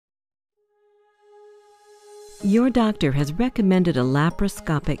Your doctor has recommended a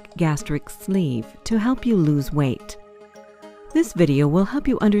laparoscopic gastric sleeve to help you lose weight. This video will help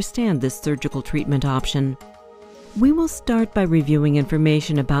you understand this surgical treatment option. We will start by reviewing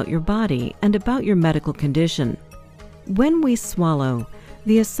information about your body and about your medical condition. When we swallow,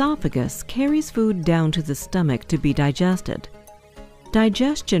 the esophagus carries food down to the stomach to be digested.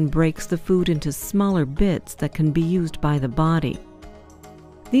 Digestion breaks the food into smaller bits that can be used by the body.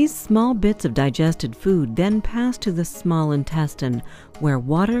 These small bits of digested food then pass to the small intestine, where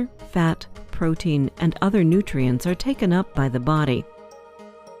water, fat, protein, and other nutrients are taken up by the body.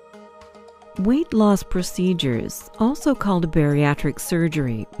 Weight loss procedures, also called bariatric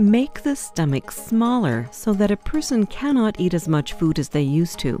surgery, make the stomach smaller so that a person cannot eat as much food as they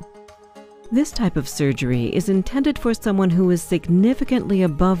used to. This type of surgery is intended for someone who is significantly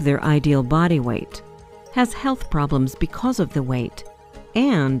above their ideal body weight, has health problems because of the weight,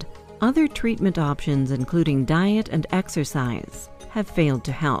 and other treatment options including diet and exercise have failed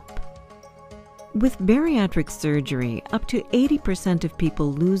to help. With bariatric surgery, up to 80% of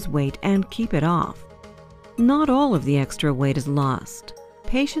people lose weight and keep it off. Not all of the extra weight is lost.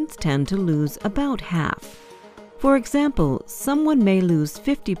 Patients tend to lose about half. For example, someone may lose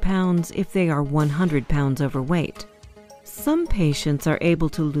 50 pounds if they are 100 pounds overweight. Some patients are able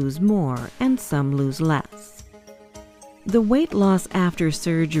to lose more and some lose less. The weight loss after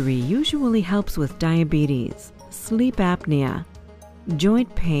surgery usually helps with diabetes, sleep apnea,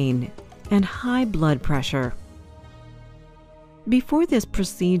 joint pain, and high blood pressure. Before this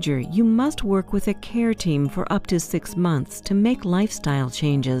procedure, you must work with a care team for up to 6 months to make lifestyle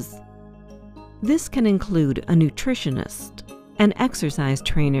changes. This can include a nutritionist, an exercise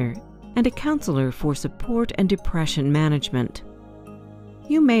trainer, and a counselor for support and depression management.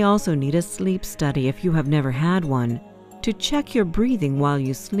 You may also need a sleep study if you have never had one, to check your breathing while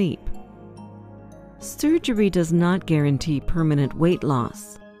you sleep. Surgery does not guarantee permanent weight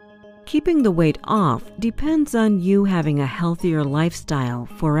loss. Keeping the weight off depends on you having a healthier lifestyle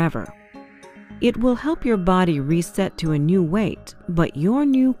forever. It will help your body reset to a new weight, but your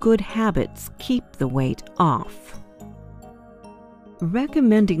new good habits keep the weight off.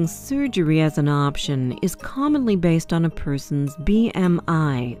 Recommending surgery as an option is commonly based on a person's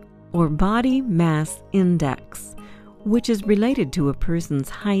BMI, or body mass index, which is related to a person's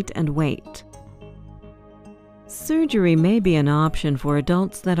height and weight. Surgery may be an option for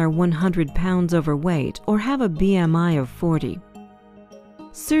adults that are 100 pounds overweight or have a BMI of 40.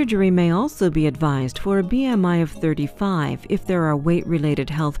 Surgery may also be advised for a BMI of 35 if there are weight-related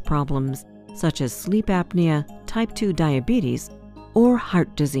health problems such as sleep apnea, type 2 diabetes, or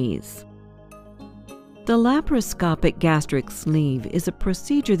heart disease. The laparoscopic gastric sleeve is a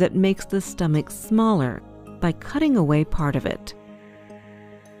procedure that makes the stomach smaller by cutting away part of it.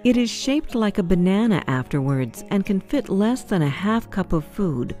 It is shaped like a banana afterwards and can fit less than a half cup of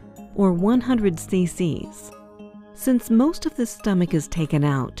food, or 100 cc's. Since most of the stomach is taken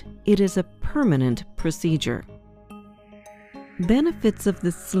out, it is a permanent procedure. Benefits of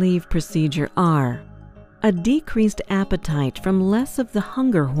the sleeve procedure are a decreased appetite from less of the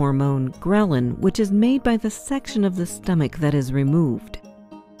hunger hormone, ghrelin, which is made by the section of the stomach that is removed,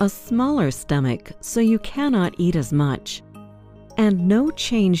 a smaller stomach so you cannot eat as much, and no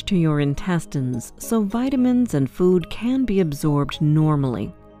change to your intestines, so vitamins and food can be absorbed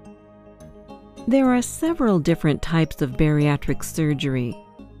normally. There are several different types of bariatric surgery.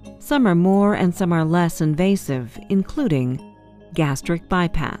 Some are more and some are less invasive, including gastric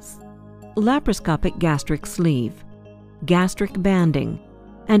bypass, laparoscopic gastric sleeve, gastric banding,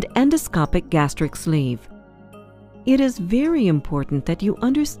 and endoscopic gastric sleeve. It is very important that you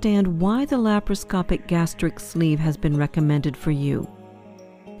understand why the laparoscopic gastric sleeve has been recommended for you.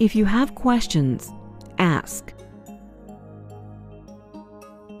 If you have questions, ask.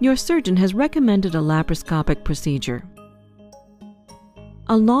 Your surgeon has recommended a laparoscopic procedure.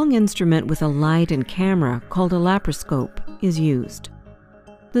 A long instrument with a light and camera called a laparoscope is used.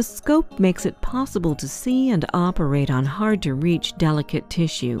 The scope makes it possible to see and operate on hard-to-reach delicate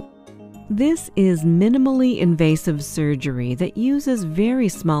tissue. This is minimally invasive surgery that uses very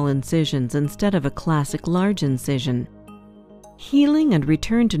small incisions instead of a classic large incision. Healing and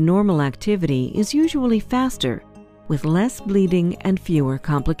return to normal activity is usually faster, with less bleeding and fewer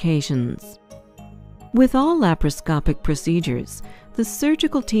complications. With all laparoscopic procedures, the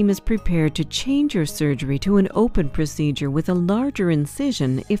surgical team is prepared to change your surgery to an open procedure with a larger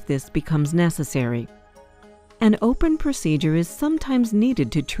incision if this becomes necessary. An open procedure is sometimes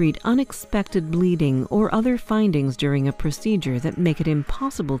needed to treat unexpected bleeding or other findings during a procedure that make it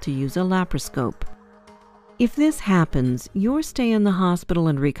impossible to use a laparoscope. If this happens, your stay in the hospital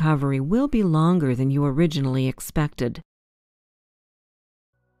and recovery will be longer than you originally expected.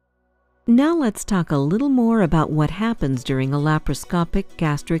 Now let's talk a little more about what happens during a laparoscopic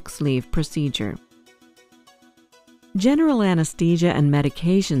gastric sleeve procedure. General anesthesia and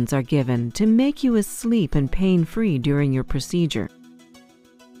medications are given to make you asleep and pain-free during your procedure.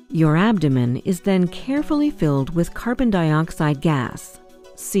 Your abdomen is then carefully filled with carbon dioxide gas,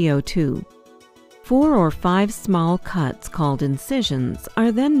 CO2. 4 or 5 small cuts called incisions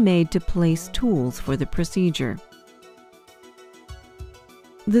are then made to place tools for the procedure.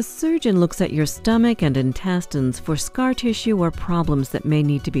 The surgeon looks at your stomach and intestines for scar tissue or problems that may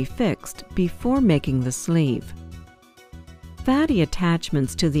need to be fixed before making the sleeve. Fatty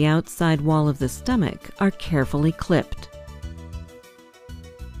attachments to the outside wall of the stomach are carefully clipped.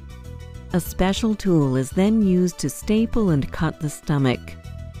 A special tool is then used to staple and cut the stomach.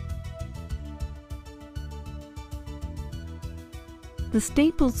 The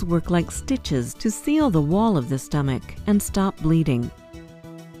staples work like stitches to seal the wall of the stomach and stop bleeding.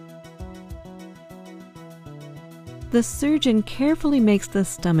 The surgeon carefully makes the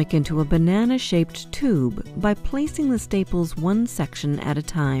stomach into a banana-shaped tube by placing the staples one section at a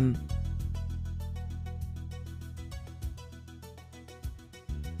time.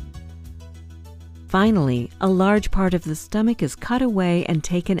 Finally, a large part of the stomach is cut away and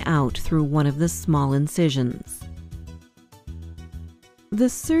taken out through one of the small incisions. The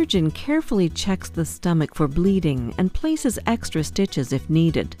surgeon carefully checks the stomach for bleeding and places extra stitches if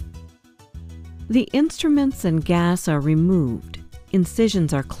needed. The instruments and gas are removed,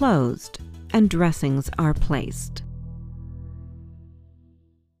 incisions are closed, and dressings are placed.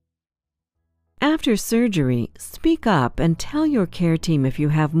 After surgery, speak up and tell your care team if you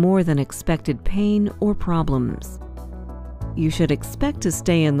have more than expected pain or problems. You should expect to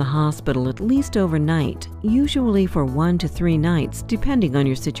stay in the hospital at least overnight, usually for 1 to 3 nights, depending on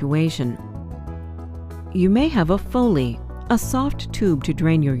your situation. You may have a Foley, a soft tube to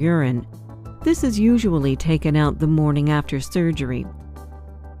drain your urine. This is usually taken out the morning after surgery.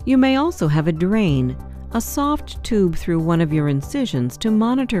 You may also have a drain, a soft tube through one of your incisions to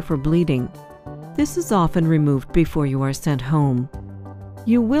monitor for bleeding. This is often removed before you are sent home.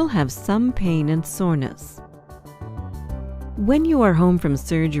 You will have some pain and soreness. When you are home from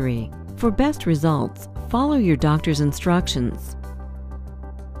surgery, for best results, follow your doctor's instructions.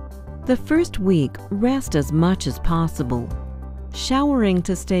 The first week, rest as much as possible. Showering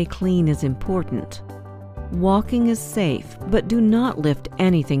to stay clean is important. Walking is safe, but do not lift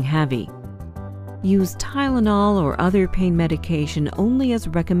anything heavy. Use Tylenol or other pain medication only as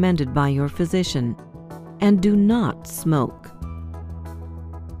recommended by your physician, and do not smoke.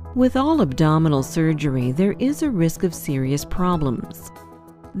 With all abdominal surgery, there is a risk of serious problems.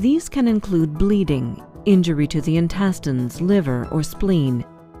 These can include bleeding, injury to the intestines, liver, or spleen.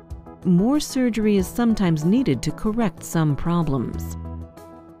 More surgery is sometimes needed to correct some problems.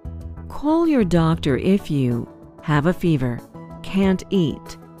 Call your doctor if you have a fever, can't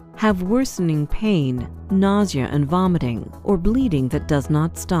eat, have worsening pain, nausea and vomiting, or bleeding that does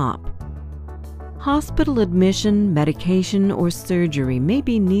not stop. Hospital admission, medication, or surgery may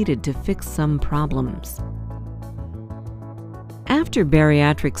be needed to fix some problems. After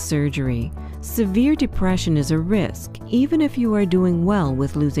bariatric surgery, severe depression is a risk, even if you are doing well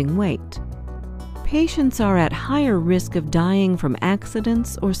with losing weight. Patients are at higher risk of dying from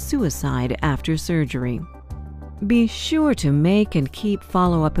accidents or suicide after surgery. Be sure to make and keep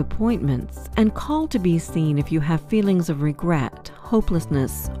follow-up appointments and call to be seen if you have feelings of regret,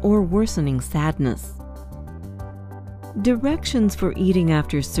 hopelessness, or worsening sadness. Directions for eating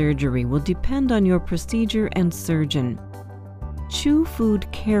after surgery will depend on your procedure and surgeon. Chew food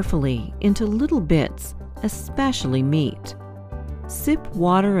carefully into little bits, especially meat. Sip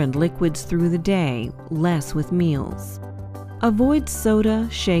water and liquids through the day, less with meals. Avoid soda,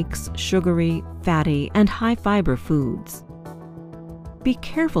 shakes, sugary, fatty, and high-fiber foods. Be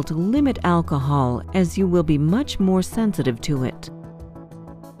careful to limit alcohol, as you will be much more sensitive to it.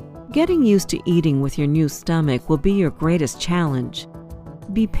 Getting used to eating with your new stomach will be your greatest challenge.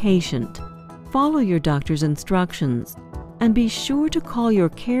 Be patient, follow your doctor's instructions, and be sure to call your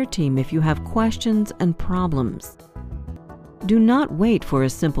care team if you have questions and problems. Do not wait for a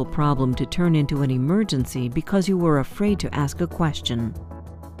simple problem to turn into an emergency because you were afraid to ask a question.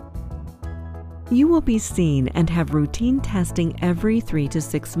 You will be seen and have routine testing every 3 to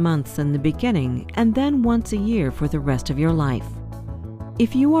 6 months in the beginning and then once a year for the rest of your life.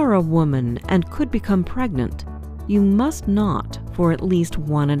 If you are a woman and could become pregnant, you must not for at least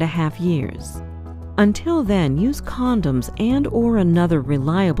 1.5 years. Until then, use condoms and/or another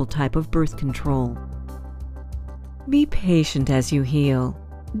reliable type of birth control. Be patient as you heal.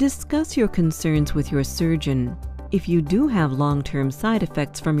 Discuss your concerns with your surgeon. If you do have long-term side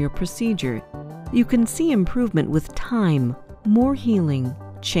effects from your procedure, you can see improvement with time, more healing,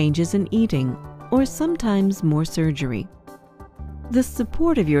 changes in eating, or sometimes more surgery. The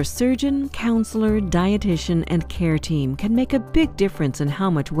support of your surgeon, counselor, dietitian, and care team can make a big difference in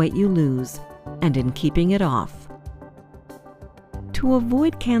how much weight you lose and in keeping it off. To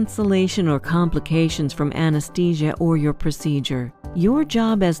avoid cancellation or complications from anesthesia or your procedure, your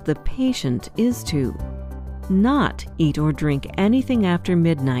job as the patient is to not eat or drink anything after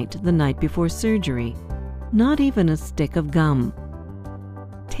midnight the night before surgery, not even a stick of gum.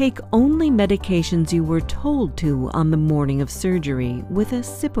 Take only medications you were told to on the morning of surgery with a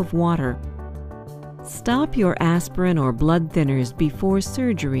sip of water. Stop your aspirin or blood thinners before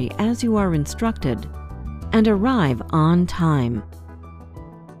surgery as you are instructed, and arrive on time.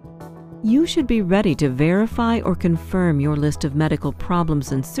 You should be ready to verify or confirm your list of medical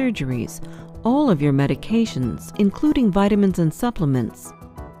problems and surgeries, all of your medications, including vitamins and supplements,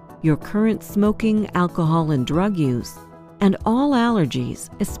 your current smoking, alcohol, and drug use, and all allergies,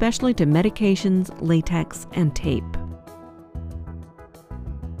 especially to medications, latex, and tape.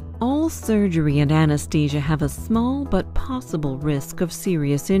 All surgery and anesthesia have a small but possible risk of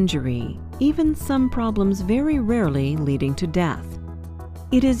serious injury, even some problems very rarely leading to death.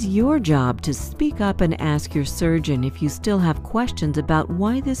 It is your job to speak up and ask your surgeon if you still have questions about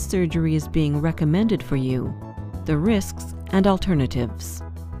why this surgery is being recommended for you, the risks and alternatives.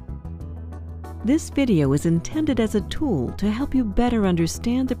 This video is intended as a tool to help you better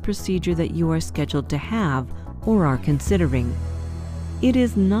understand the procedure that you are scheduled to have or are considering. It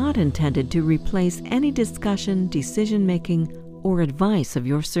is not intended to replace any discussion, decision-making, or advice of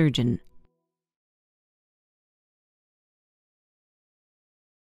your surgeon.